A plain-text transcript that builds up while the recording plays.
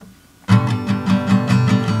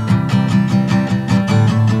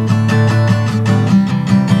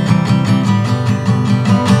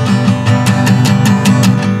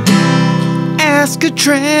Ask a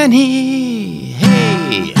Tranny.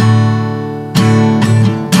 Hey.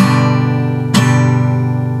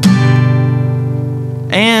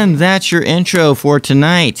 And that's your intro for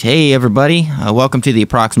tonight. Hey, everybody. Welcome to the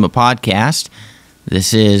Approximate Podcast.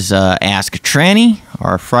 This is Ask a Tranny,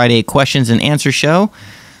 our Friday questions and answer show.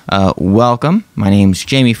 Welcome. My name's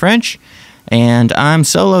Jamie French, and I'm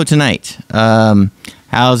solo tonight.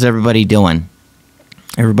 How's everybody doing?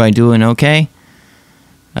 Everybody doing okay?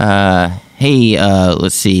 Hey,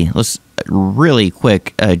 let's see. Let's really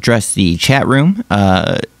quick address the chat room.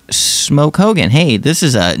 Smoke Hogan. Hey, this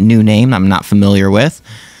is a new name I'm not familiar with.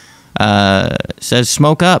 Says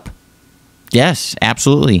smoke up. Yes,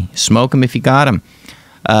 absolutely. Smoke them if you got them.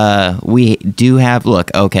 We do have, look,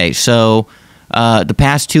 okay, so the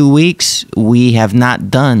past 2 weeks, we have not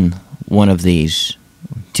done one of these.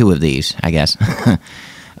 Two of these, I guess.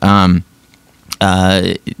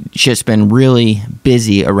 Shit's been really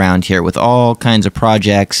busy around here with all kinds of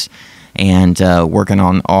projects and working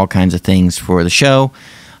on all kinds of things for the show.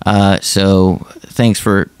 So thanks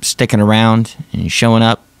for sticking around and showing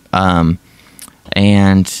up. And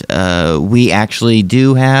we actually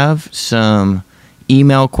do have some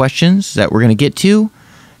email questions that we're going to get to.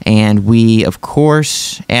 And we, of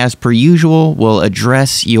course, as per usual, will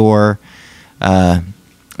address your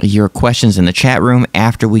questions in the chat room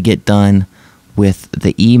after we get done with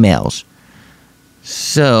the emails.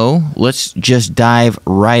 So let's just dive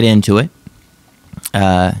right into it.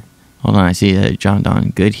 Hold on, I see John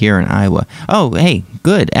Don, good here in Iowa. Oh, hey,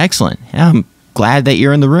 good, excellent. I'm glad that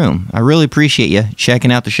you're in the room. I really appreciate you checking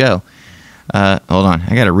out the show. Hold on,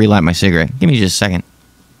 I got to relight my cigarette. Give me just a second.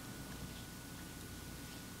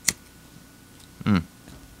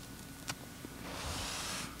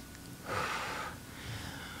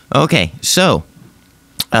 Okay, so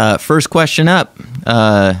first question up.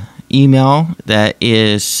 Email that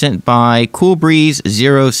is sent by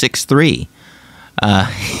CoolBreeze063.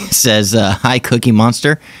 Says, hi, Cookie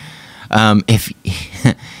Monster.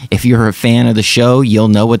 If you're a fan of the show, you'll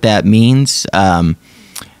know what that means.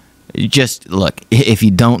 Just look, if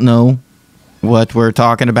you don't know what we're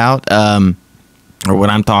talking about, or what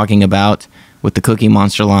I'm talking about with the Cookie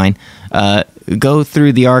Monster line, go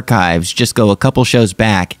through the archives. Just go a couple shows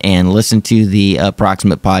back and listen to the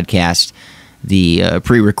Approximate Podcast, the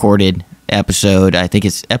pre-recorded episode. I think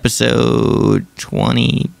it's episode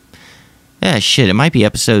 20. Yeah, shit, it might be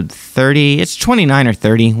episode 30. It's 29 or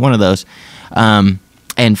 30, one of those. And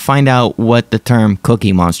find out what the term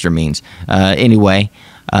Cookie Monster means. Anyway,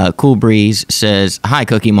 Cool Breeze says, hi,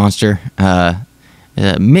 Cookie Monster.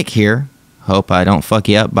 Mick here. Hope I don't fuck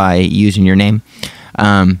you up by using your name.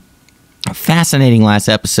 Fascinating last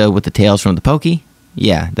episode with the Tales from the Pokey.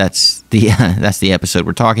 Yeah, that's the episode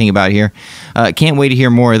we're talking about here. Can't wait to hear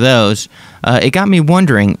more of those. It got me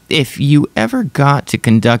wondering if you ever got to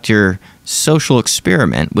conduct your social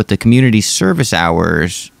experiment with the community service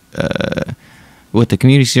hours,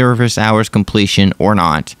 completion or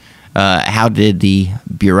not. How did the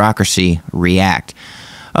bureaucracy react?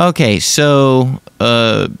 Okay, so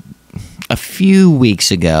a few weeks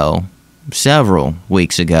ago, several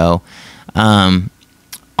weeks ago, on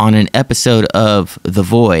an episode of The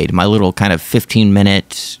Void, my little kind of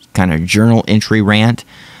 15-minute kind of journal entry rant,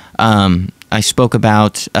 I spoke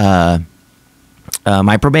about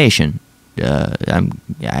my probation. I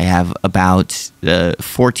have about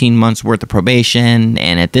 14 months worth of probation,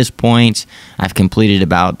 and at this point, I've completed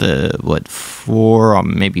about 4 or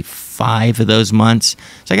maybe 5 of those months.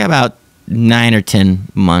 So I got about 9 or 10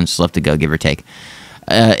 months left to go, give or take.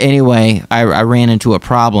 Anyway, I ran into a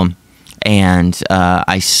problem, and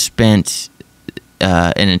I spent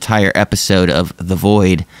an entire episode of The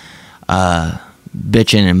Void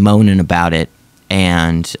bitching and moaning about it.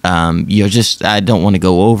 And I don't want to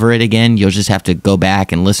go over it again. You'll just have to go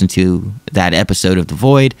back and listen to that episode of The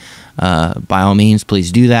Void. By all means,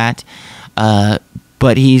 please do that.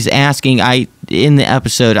 But he's asking, in the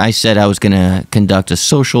episode, I said I was going to conduct a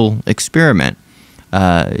social experiment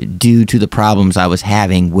due to the problems I was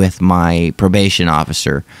having with my probation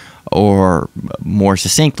officer, or more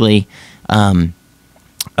succinctly,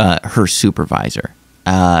 her supervisor.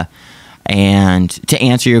 And to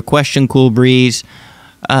answer your question, Cool Breeze,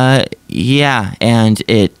 yeah, and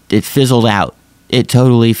it fizzled out. It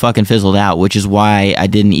totally fucking fizzled out, which is why I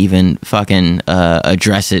didn't even fucking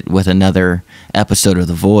address it with another episode of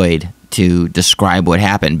The Void to describe what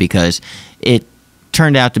happened, because it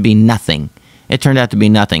turned out to be nothing.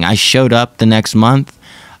 I showed up the next month,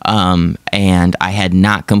 and I had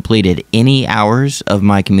not completed any hours of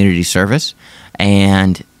my community service,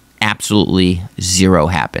 and absolutely zero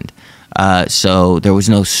happened. So there was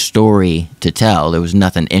no story to tell. There was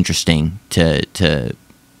nothing interesting to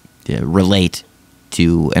relate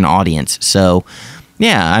to an audience. So,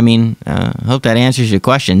 yeah, I mean, hope that answers your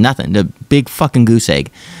question. Nothing. The big fucking goose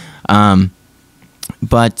egg.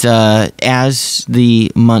 But as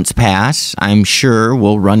the months pass, I'm sure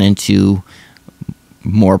we'll run into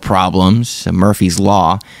more problems, Murphy's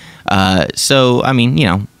Law. So, I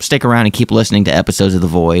mean, stick around and keep listening to episodes of The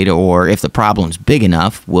Void, or if the problem's big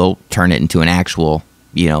enough, we'll turn it into an actual,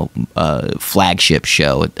 flagship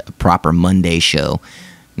show, a proper Monday show.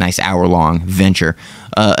 Nice hour-long venture.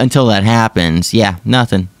 Until that happens, yeah,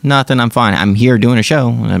 nothing. I'm fine. I'm here doing a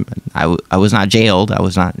show. I was not jailed.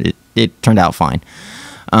 It turned out fine.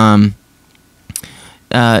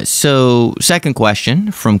 So, second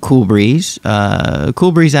question from Cool Breeze.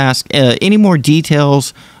 Cool Breeze asks, any more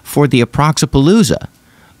details for the Aproxapalooza?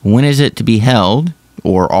 When is it to be held,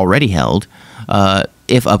 or already held?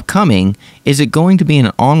 If upcoming, is it going to be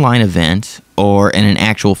an online event or in an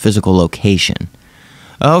actual physical location?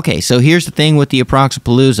 Okay, so here's the thing with the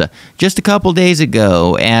Aproxapalooza. Just a couple days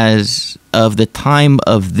ago, as of the time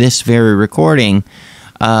of this very recording,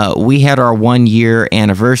 we had our 1-year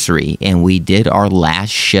anniversary, and we did our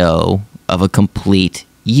last show of a complete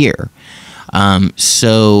year.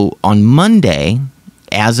 So on Monday,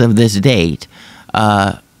 as of this date,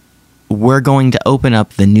 we're going to open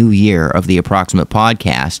up the new year of the Approximate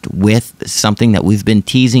Podcast with something that we've been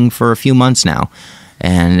teasing for a few months now,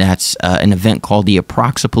 and that's an event called the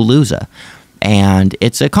Aproxapalooza, and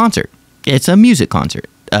it's a concert. It's a music concert.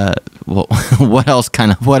 Well, what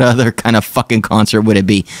other kind of fucking concert would it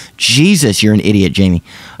be? Jesus, you're an idiot, Jamie.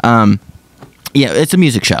 Yeah, it's a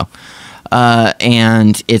music show.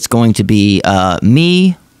 And it's going to be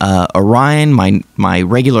me, Orion, my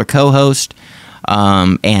regular co-host,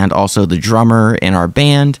 and also the drummer in our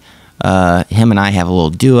band. Him and I have a little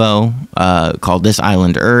duo called This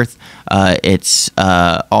Island Earth. It's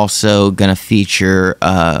also going to feature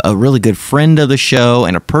a really good friend of the show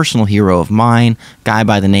and a personal hero of mine, guy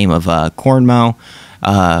by the name of Cornmo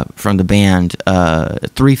from the band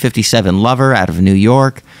 357 Lover out of New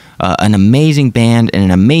York. An amazing band and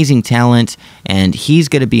an amazing talent, and he's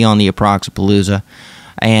going to be on the Aproxapalooza.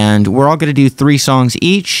 And we're all going to do 3 songs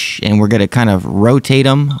each, and we're going to kind of rotate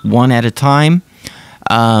them one at a time.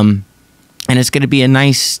 And it's going to be a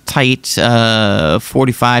nice, tight 45,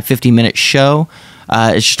 50-minute show.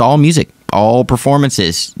 It's just all music, all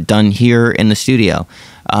performances done here in the studio.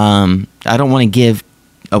 I don't want to give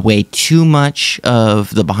away too much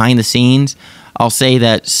of the behind the scenes. I'll say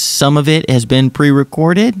that some of it has been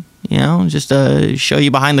pre-recorded, just to show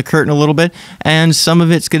you behind the curtain a little bit. And some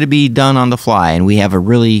of it's going to be done on the fly. And we have a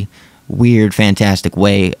really weird, fantastic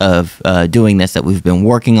way of doing this that we've been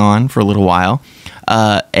working on for a little while.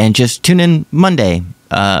 And just tune in Monday,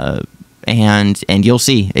 and you'll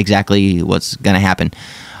see exactly what's going to happen.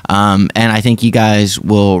 And I think you guys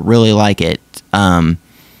will really like it.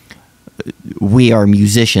 We are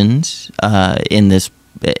musicians in this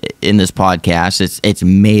podcast. It's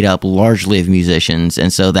made up largely of musicians,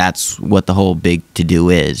 and so that's what the whole big to-do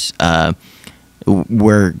is.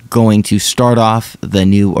 We're going to start off the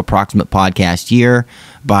new Approximate Podcast year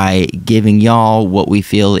by giving y'all what we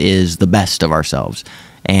feel is the best of ourselves.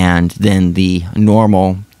 And then the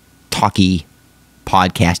normal talky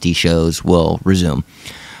podcasty shows will resume.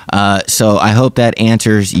 So I hope that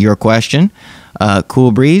answers your question.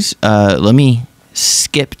 Cool Breeze. Let me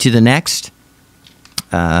skip to the next.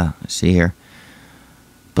 Let's see here.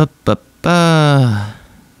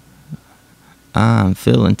 I'm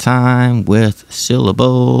filling time with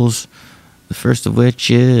syllables, the first of which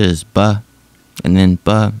is ba, and then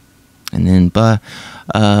ba, and then ba,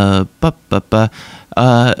 ba.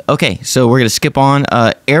 Okay, so we're going to skip on.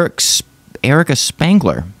 Erica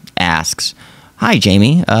Spangler asks, "Hi,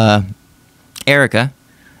 Jamie. Erica,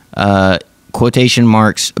 quotation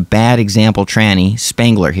marks, bad example tranny,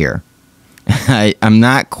 Spangler here." I'm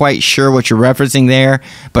not quite sure what you're referencing there,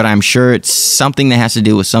 but I'm sure it's something that has to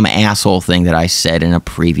do with some asshole thing that I said in a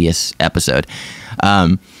previous episode.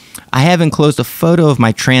 I have enclosed a photo of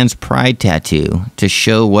my trans pride tattoo to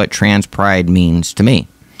show what trans pride means to me.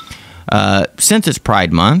 Since it's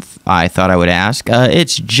Pride Month, I thought I would ask.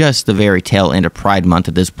 It's just the very tail end of Pride Month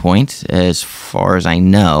at this point, as far as I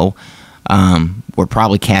know. We're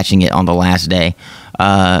probably catching it on the last day.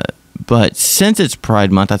 But since it's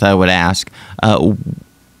Pride Month, I thought I would ask,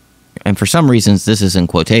 and for some reasons this is in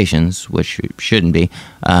quotations, which it shouldn't be,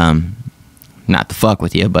 not to fuck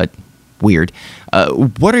with you, but weird.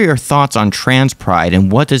 What are your thoughts on trans pride,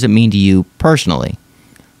 and what does it mean to you personally?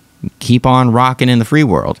 Keep on rocking in the free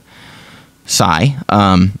world. Sigh.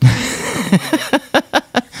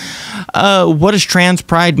 What does trans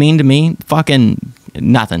pride mean to me? Fucking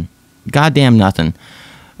nothing. Goddamn nothing.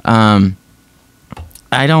 I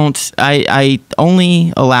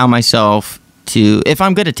only allow myself to, if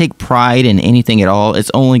I'm going to take pride in anything at all,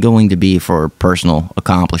 it's only going to be for personal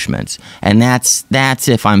accomplishments. And that's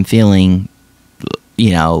if I'm feeling,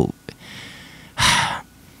 if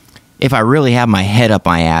I really have my head up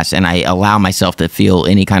my ass and I allow myself to feel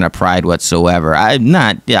any kind of pride whatsoever. I'm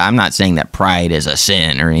not saying that pride is a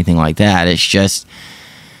sin or anything like that. It's just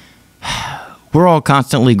we're all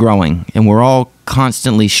constantly growing and we're all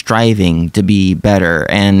constantly striving to be better.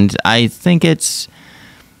 And I think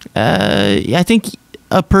I think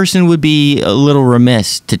a person would be a little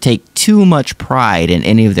remiss to take too much pride in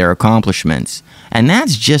any of their accomplishments. And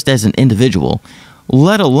that's just as an individual,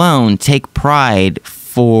 let alone take pride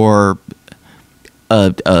for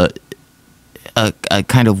a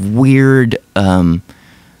kind of weird,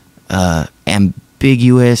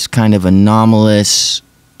 ambiguous, kind of anomalous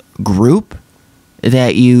group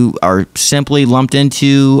that you are simply lumped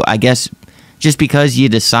into, I guess, just because you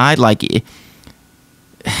decide, like,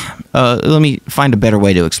 let me find a better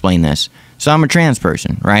way to explain this. So I'm a trans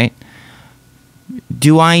person, right?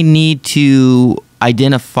 Do I need to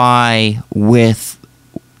identify with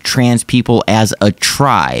trans people as a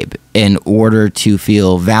tribe in order to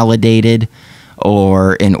feel validated,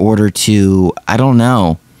 or in order to, I don't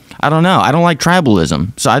know. I don't like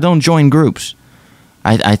tribalism, so I don't join groups.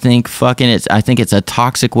 I think it's a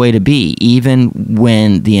toxic way to be, even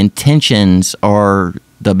when the intentions are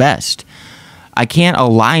the best. I can't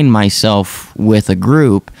align myself with a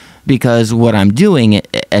group, because what I'm doing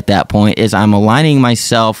at that point is I'm aligning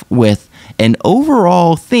myself with an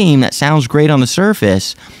overall theme that sounds great on the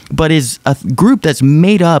surface, but is a group that's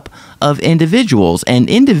made up of individuals, and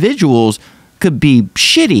individuals could be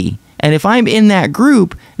shitty. And if I'm in that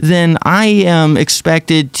group, then I am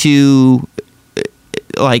expected to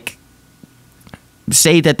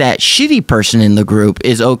say that shitty person in the group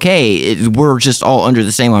is okay. We're just all under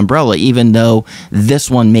the same umbrella, even though this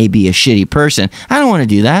one may be a shitty person. I don't want to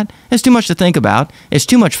do that. It's too much to think about. It's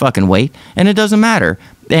too much fucking weight, and it doesn't matter.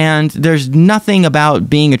 And there's nothing about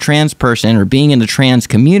being a trans person or being in the trans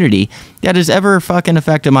community that has ever fucking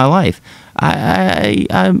affected my life. I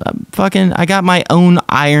got my own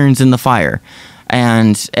irons in the fire.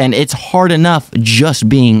 And it's hard enough just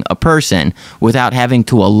being a person without having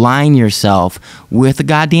to align yourself with a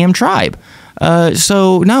goddamn tribe.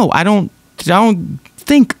 So no, I don't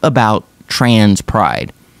think about trans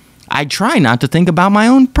pride. I try not to think about my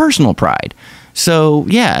own personal pride. So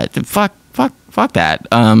yeah, fuck that.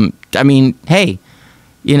 I mean, hey,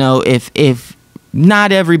 if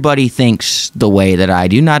not everybody thinks the way that I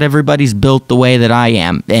do, not everybody's built the way that I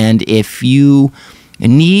am, and if you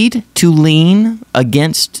need to lean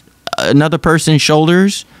against another person's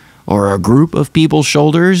shoulders or a group of people's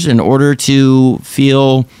shoulders in order to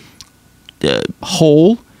feel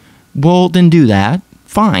whole, well, then do that.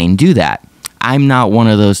 Fine, do that. I'm not one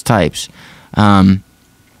of those types. I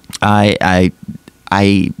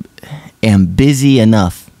am busy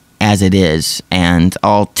enough as it is, and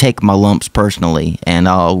I'll take my lumps personally, and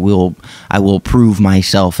I will prove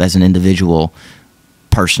myself as an individual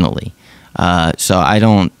personally. So I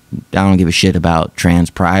don't give a shit about trans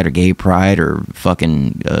pride or gay pride or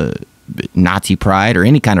fucking Nazi pride or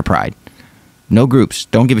any kind of pride. No groups.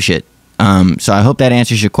 Don't give a shit. So I hope that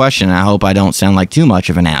answers your question. I hope I don't sound like too much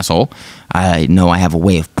of an asshole. I know I have a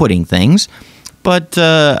way of putting things, but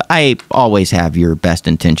I always have your best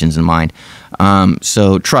intentions in mind.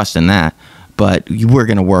 So trust in that. But we're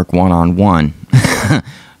going to work one-on-one.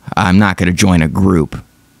 I'm not going to join a group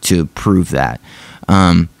to prove that.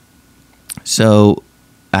 So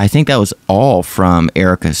I think that was all from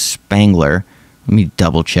Erica Spangler. Let me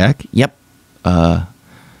double check. Yep.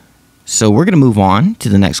 So we're going to move on to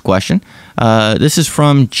the next question. This is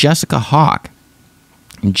from Jessica Hawk.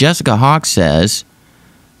 Jessica Hawk says,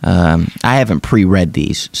 I haven't pre-read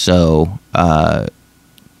these, so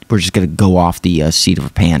we're just going to go off the seat of our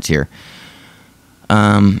pants here.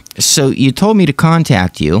 So you told me to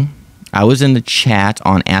contact you. I was in the chat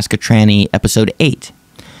on Ask a Tranny episode 8,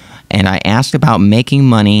 and I asked about making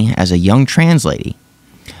money as a young trans lady.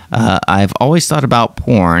 I've always thought about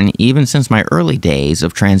porn, even since my early days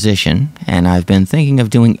of transition, and I've been thinking of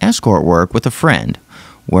doing escort work with a friend,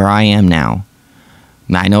 where I am now.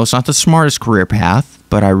 I know it's not the smartest career path,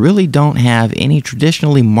 but I really don't have any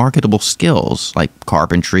traditionally marketable skills, like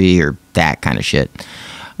carpentry or that kind of shit.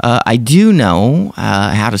 I do know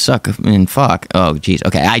how to suck and fuck. Oh, geez.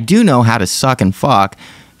 Okay, I do know how to suck and fuck,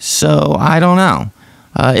 so I don't know.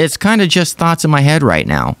 It's kind of just thoughts in my head right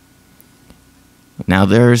now. Now,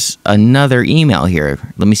 there's another email here.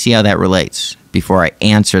 Let me see how that relates before I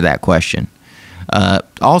answer that question.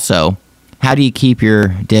 Also, how do you keep your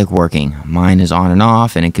dick working? Mine is on and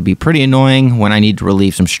off, and it could be pretty annoying when I need to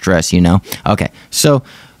relieve some stress, Okay, so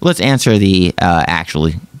let's answer the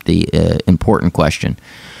important question.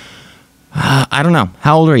 I don't know.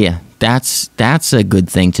 How old are you? That's a good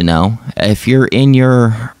thing to know. If you're in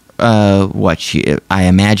your I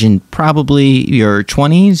imagine probably your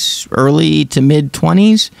 20s, early to mid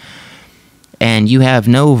 20s, and you have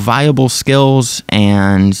no viable skills,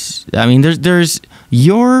 and I mean, there's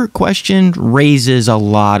your question raises a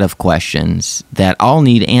lot of questions that all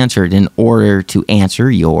need answered in order to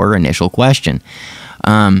answer your initial question.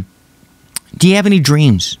 Do you have any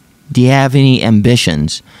dreams? Do you have any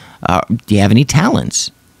ambitions? Do you have any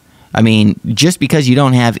talents? I mean, just because you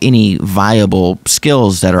don't have any viable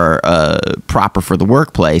skills that are proper for the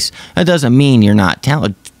workplace, that doesn't mean you're not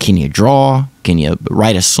talented. Can you draw? Can you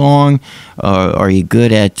write a song? Are you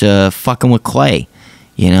good at fucking with clay?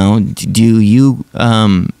 Do you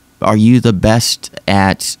are you the best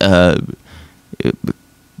at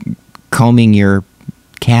combing your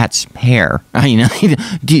cat's hair? Are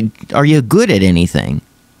you good at anything?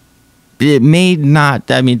 It may not.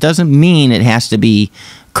 I mean, it doesn't mean it has to be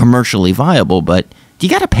commercially viable, but do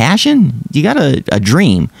you got a passion? Do you got a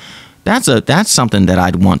dream? That's something that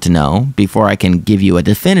I'd want to know before I can give you a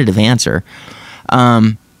definitive answer.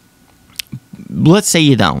 Let's say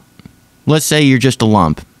you don't. Let's say you're just a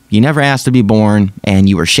lump. You never asked to be born, and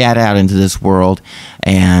you were shat out into this world,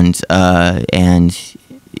 and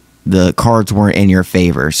the cards weren't in your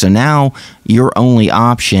favor. So now your only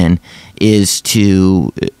option is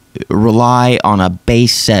to rely on a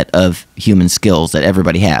base set of human skills that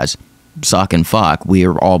everybody has. Suck and fuck. We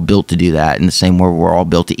are all built to do that in the same way we're all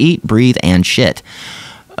built to eat, breathe, and shit.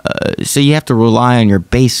 So you have to rely on your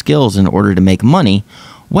base skills in order to make money.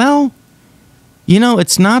 Well,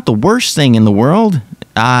 it's not the worst thing in the world.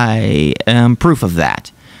 I am proof of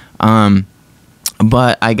that.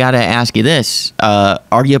 But I gotta ask you this.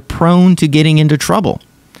 Are you prone to getting into trouble?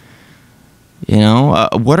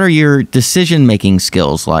 What are your decision-making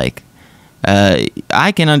skills like?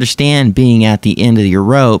 I can understand being at the end of your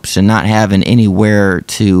ropes and not having anywhere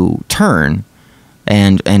to turn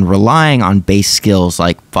and relying on base skills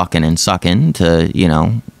like fucking and sucking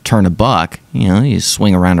to, turn a buck. You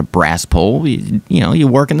swing around a brass pole. You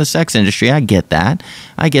work in the sex industry. I get that.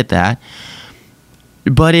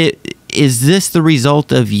 But is this the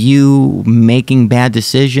result of you making bad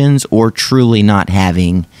decisions or truly not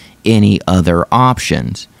having any other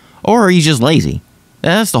options? Or are you just lazy?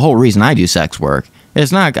 That's the whole reason I do sex work.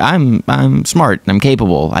 It's not I'm smart, I'm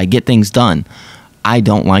capable, I get things done. I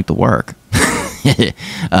don't like the work. I'm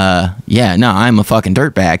a fucking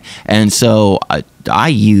dirtbag. And so I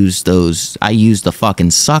use the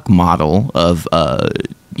fucking suck model of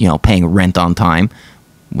paying rent on time,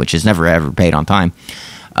 which is never ever paid on time,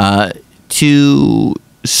 to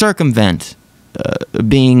circumvent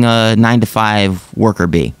being a 9-to-5 worker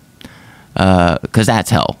bee. Because that's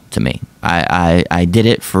hell to me. I did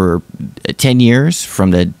it for 10 years, from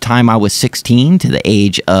the time I was 16 to the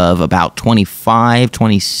age of about 25,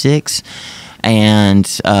 26. And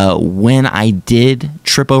when I did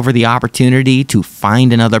trip over the opportunity to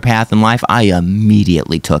find another path in life, I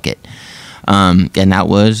immediately took it. And that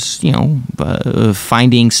was,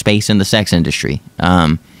 finding space in the sex industry.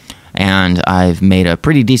 And I've made a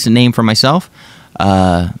pretty decent name for myself.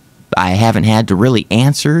 I haven't had to really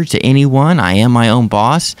answer to anyone. I am my own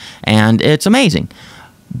boss, and it's amazing.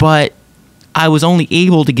 But I was only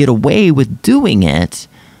able to get away with doing it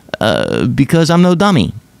because I'm no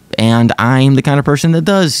dummy. And I'm the kind of person that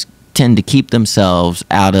does tend to keep themselves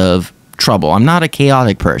out of trouble. I'm not a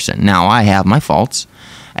chaotic person. Now, I have my faults.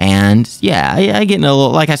 And yeah, I get in a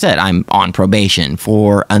little, like I said, I'm on probation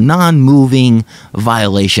for a non-moving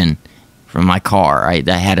violation from my car. I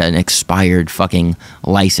had an expired fucking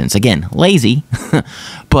license. Again, lazy,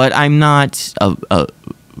 but I'm not a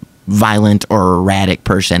violent or erratic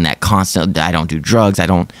person that constantly, I don't do drugs. I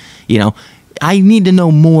don't, I need to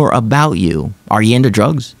know more about you. Are you into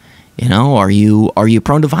drugs? Are you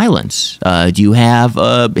prone to violence? Do you have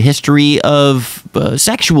a history of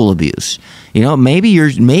sexual abuse? Maybe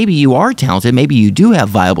you are talented. Maybe you do have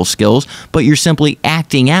viable skills, but you're simply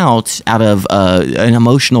acting out of an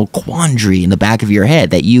emotional quandary in the back of your head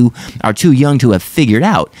that you are too young to have figured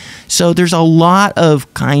out. So there's a lot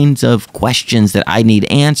of kinds of questions that I need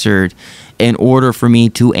answered in order for me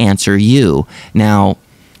to answer you. Now,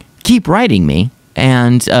 keep writing me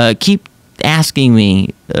and keep asking me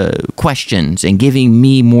questions and giving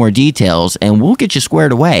me more details, and we'll get you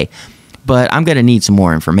squared away. but I'm going to need some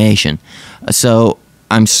more information. So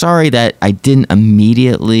I'm sorry that I didn't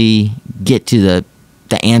immediately get to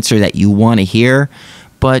the answer that you want to hear,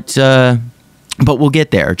 but we'll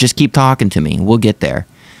get there. Just keep talking to me. We'll get there.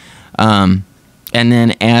 And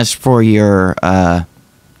then as for your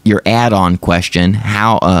add-on question,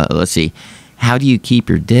 let's see, how do you keep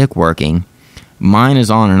your dick working? Mine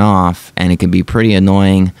is on and off, and it can be pretty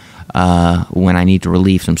annoying when I need to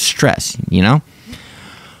relieve some stress, you know?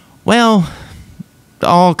 Well,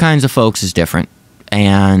 all kinds of folks is different,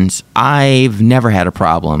 and I've never had a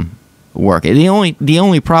problem working. The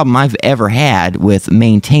only problem I've ever had with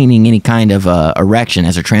maintaining any kind of erection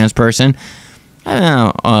as a trans person, I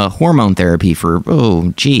don't know, hormone therapy for,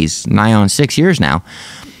 nigh on 6 years now.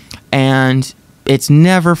 And it's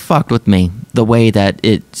never fucked with me the way that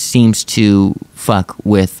it seems to fuck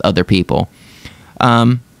with other people.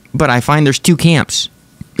 But I find there's two camps.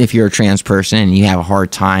 If you're a trans person and you have a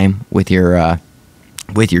hard time with your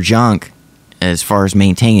junk as far as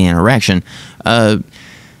maintaining an erection,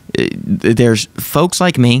 there's folks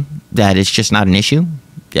like me that it's just not an issue.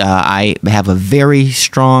 I have a very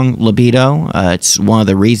strong libido. It's one of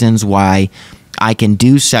the reasons why I can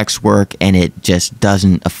do sex work and it just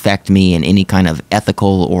doesn't affect me in any kind of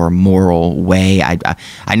ethical or moral way.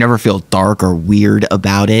 I never feel dark or weird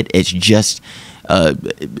about it. It's just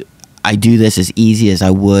I do this as easy as I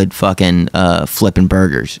would fucking flipping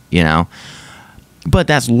burgers, you know? But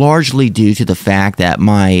that's largely due to the fact that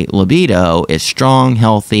my libido is strong,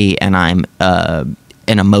 healthy, and I'm an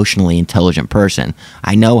emotionally intelligent person.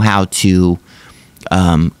 I know how to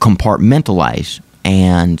compartmentalize,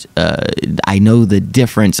 and I know the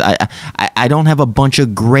difference. I don't have a bunch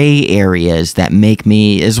of gray areas that make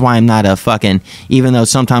me, is why I'm not a fucking, even though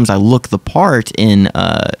sometimes I look the part in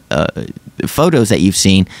photos that you've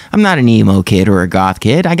seen, I'm not an emo kid or a goth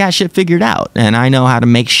kid. I got shit figured out, and I know how to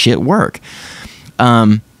make shit work.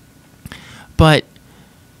 But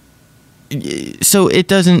so it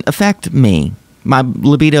doesn't affect me. My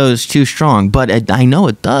libido is too strong, but I know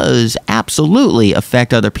it does absolutely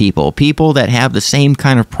affect other people that have the same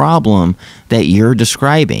kind of problem that you're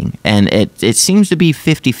describing. And it seems to be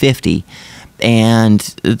 50-50. And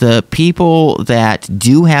the people that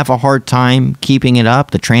do have a hard time keeping it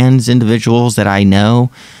up, the trans individuals that I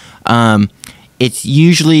know, it's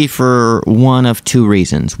usually for one of two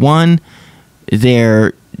reasons. One,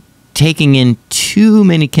 they're taking in too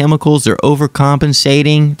many chemicals, they're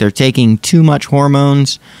overcompensating, they're taking too much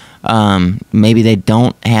hormones, maybe they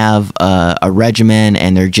don't have a regimen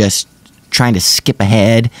and they're just trying to skip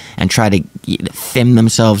ahead and try to thin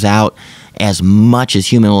themselves out as much as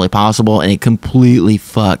humanly possible, and it completely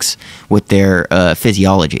fucks with their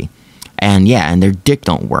physiology. And their dick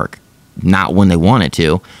don't work, not when they want it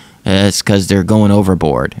to. It's because they're going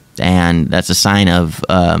overboard, and that's a sign of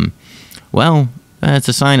it's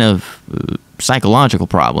a sign of psychological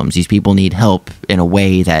problems. These people need help in a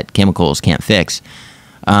way that chemicals can't fix.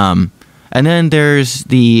 And then there's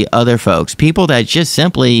the other folks, people that just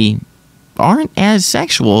simply aren't as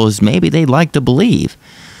sexual as maybe they'd like to believe.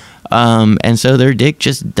 And so their dick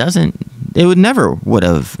just never would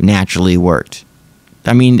have naturally worked.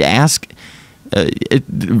 I mean,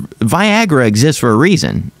 Viagra exists for a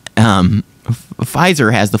reason.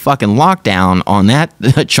 Pfizer has the fucking lockdown on that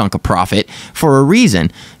chunk of profit for a reason.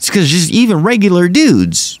 It's because just even regular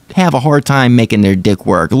dudes have a hard time making their dick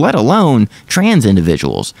work, let alone trans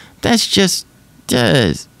individuals. That's just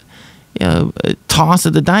a toss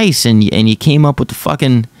of the dice, and you came up with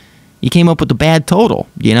the bad total.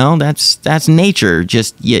 You know, that's nature.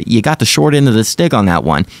 Just you got the short end of the stick on that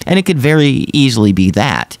one, and it could very easily be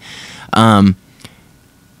that.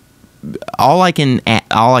 All I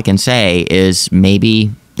can say is, maybe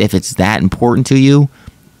if it's that important to you,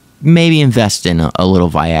 maybe invest in a little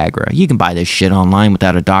Viagra. You can buy this shit online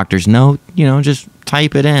without a doctor's note. You know, just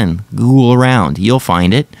type it in, Google around, you'll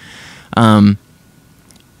find it. I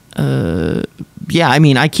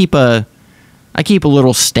mean, I keep a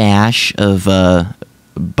little stash of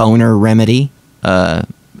boner remedy,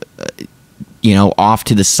 off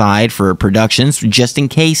to the side for productions, just in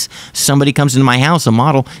case somebody comes into my house, a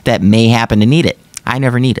model that may happen to need it. I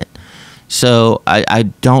never need it. So I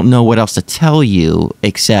don't know what else to tell you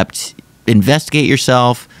except investigate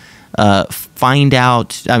yourself, find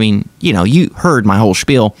out. I mean, you heard my whole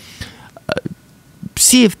spiel.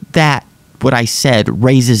 See if what I said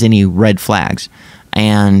raises any red flags.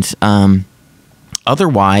 And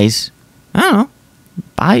otherwise, I don't know,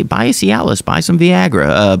 buy a Cialis, buy some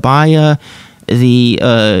Viagra, buy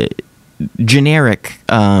the generic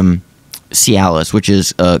Cialis, which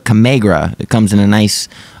is Camegra. It comes in a nice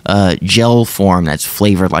gel form that's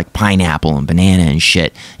flavored like pineapple and banana and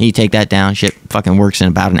shit. And you take that down, shit fucking works in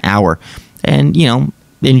about an hour. And, you know,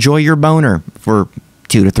 enjoy your boner for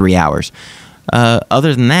 2 to 3 hours.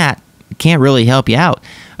 Other than that, can't really help you out.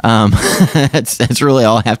 That's really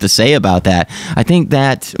all I have to say about that. I think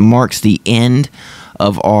that marks the end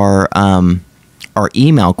of our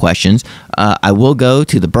email questions. I will go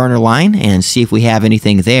to the burner line and see if we have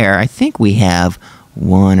anything there. I think we have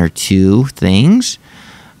 1 or 2 things.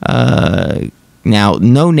 Now,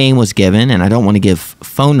 no name was given, and I don't want to give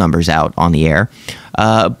phone numbers out on the air.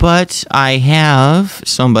 But I have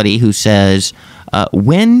somebody who says,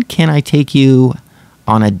 when can I take you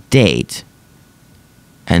on a date?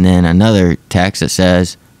 And then another text that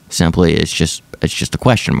says, simply, it's just a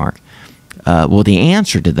question mark. Well, the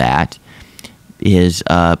answer to that is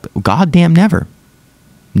goddamn never.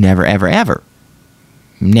 Never, ever, ever.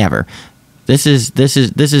 Never. This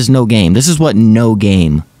is no game. This is what no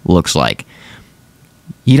game looks like.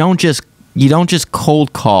 You don't just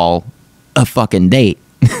cold call a fucking date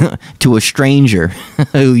to a stranger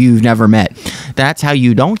who you've never met. That's how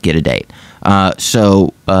you don't get a date.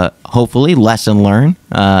 So hopefully, lesson learned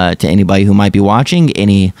to anybody who might be watching,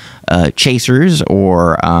 any chasers,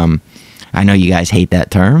 or I know you guys hate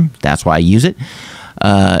that term. That's why I use it.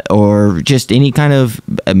 Or just any kind of,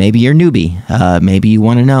 maybe you're a newbie. Maybe you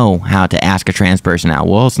want to know how to ask a trans person out.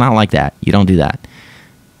 Well, it's not like that. You don't do that.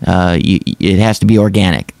 It has to be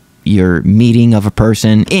organic. Your meeting of a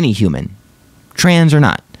person, any human, trans or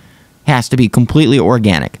not, has to be completely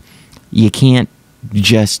organic. You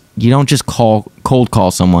don't just cold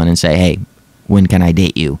call someone and say, hey, when can I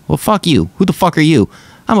date you? Well, fuck you. Who the fuck are you?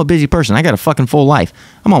 I'm a busy person. I got a fucking full life.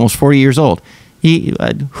 I'm almost 40 years old.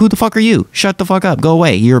 Who the fuck are you? Shut the fuck up. Go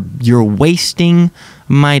away. You're wasting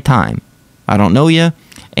my time. I don't know you.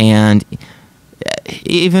 And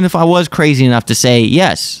even if I was crazy enough to say,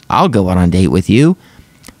 yes, I'll go out on a date with you,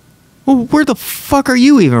 well, where the fuck are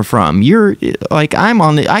you even from? You're like,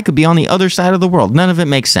 I could be on the other side of the world. None of it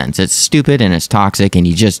makes sense. It's stupid and it's toxic, and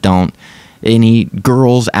you just don't. Any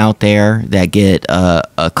girls out there that get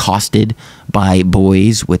accosted by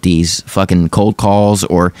boys with these fucking cold calls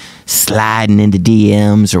or sliding into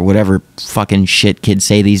DMs or whatever fucking shit kids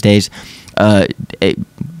say these days,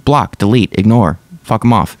 block, delete, ignore, fuck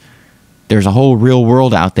them off. There's a whole real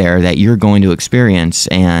world out there that you're going to experience,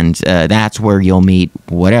 and that's where you'll meet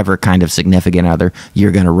whatever kind of significant other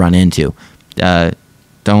you're going to run into.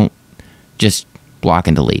 Don't just block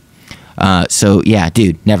and delete. So yeah,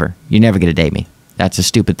 dude, never. You're never gonna date me. That's a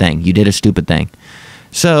stupid thing. You did a stupid thing.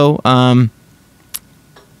 So I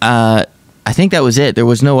think that was it. There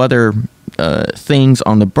was no other things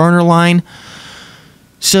on the burner line.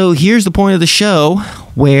 So here's the point of the show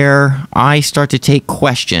where I start to take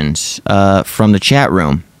questions from the chat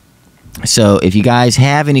room. So if you guys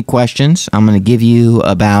have any questions, I'm going to give you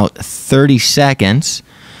about 30 seconds.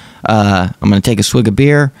 I'm going to take a swig of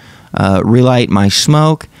beer, relight my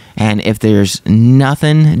smoke, and if there's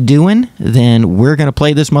nothing doing, then we're going to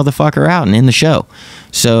play this motherfucker out and end the show.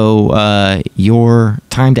 So your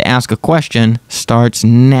time to ask a question starts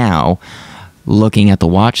now. Looking at the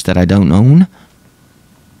watch that I don't own.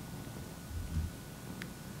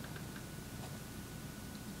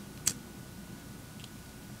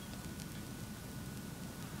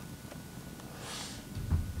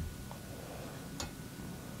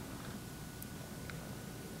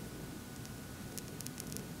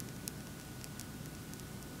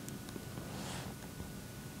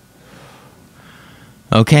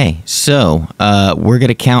 Okay, so we're going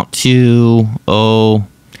to count to, I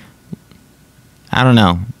don't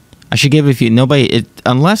know. I should give a few.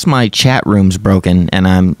 Unless my chat room's broken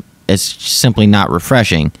and it's simply not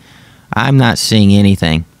refreshing, I'm not seeing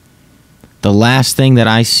anything. The last thing that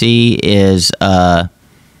I see is,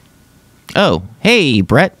 hey,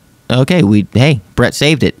 Brett. Okay, Brett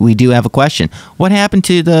saved it. We do have a question. What happened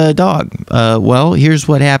to the dog? Well, here's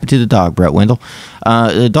what happened to the dog, Brett Wendell.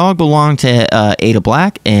 The dog belonged to Ada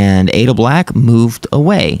Black, and Ada Black moved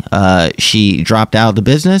away. She dropped out of the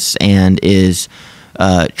business and is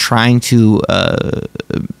trying to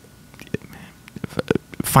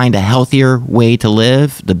find a healthier way to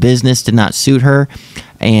live. The business did not suit her,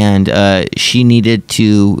 and she needed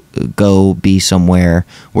to go be somewhere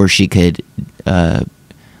where she could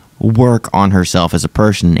work on herself as a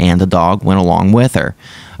person, and the dog went along with her.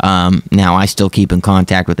 Now, I still keep in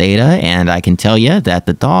contact with Ada, and I can tell you that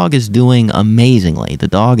the dog is doing amazingly. The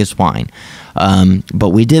dog is fine. But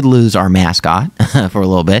we did lose our mascot for a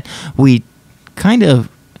little bit. We kind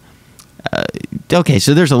of... okay,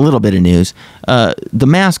 so there's a little bit of news. The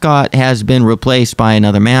mascot has been replaced by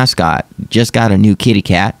another mascot. Just got a new kitty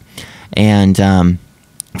cat. And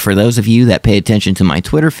for those of you that pay attention to my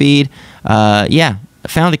Twitter feed, I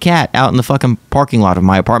found a cat out in the fucking parking lot of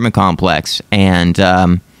my apartment complex, and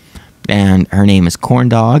her name is Corn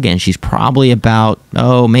Dog, and she's probably about,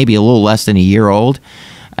 maybe a little less than a year old,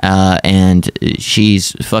 and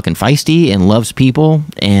she's fucking feisty and loves people,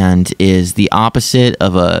 and is the opposite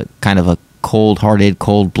of a kind of a cold-hearted,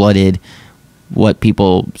 cold-blooded, what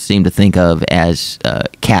people seem to think of as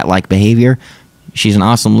cat-like behavior. She's an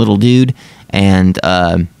awesome little dude, and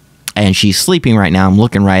she's sleeping right now. I'm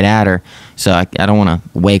looking right at her, so I don't want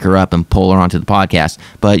to wake her up and pull her onto the podcast.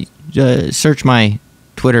 But search my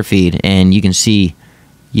Twitter feed, and you can see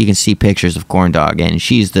pictures of Corn Dog, and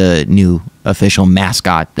she's the new official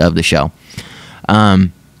mascot of the show.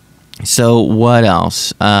 So what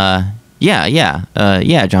else? John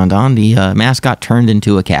Don, the mascot turned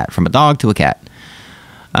into a cat, from a dog to a cat.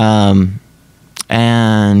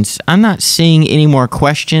 And I'm not seeing any more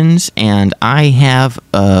questions, and I have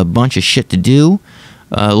a bunch of shit to do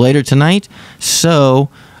later tonight. So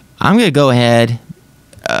I'm going to go ahead.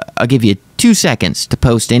 I'll give you 2 seconds to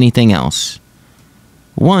post anything else.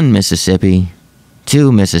 1 Mississippi,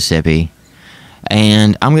 2 Mississippi,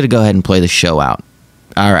 and I'm going to go ahead and play the show out.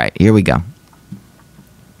 All right, here we go.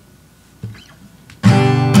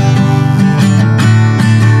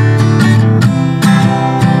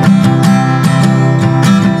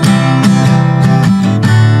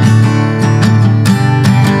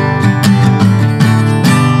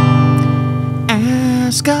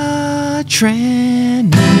 Ask a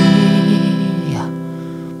tranny.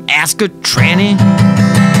 Ask a tranny.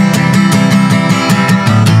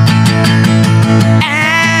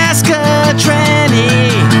 Ask a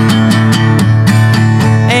tranny.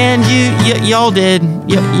 And y'all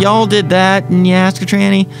did that, and you ask a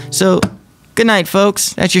tranny. So, good night,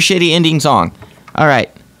 folks. That's your shitty ending song. All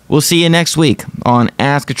right, we'll see you next week on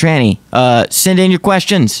Ask a Tranny. Send in your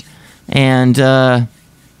questions, and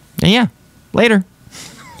yeah, later.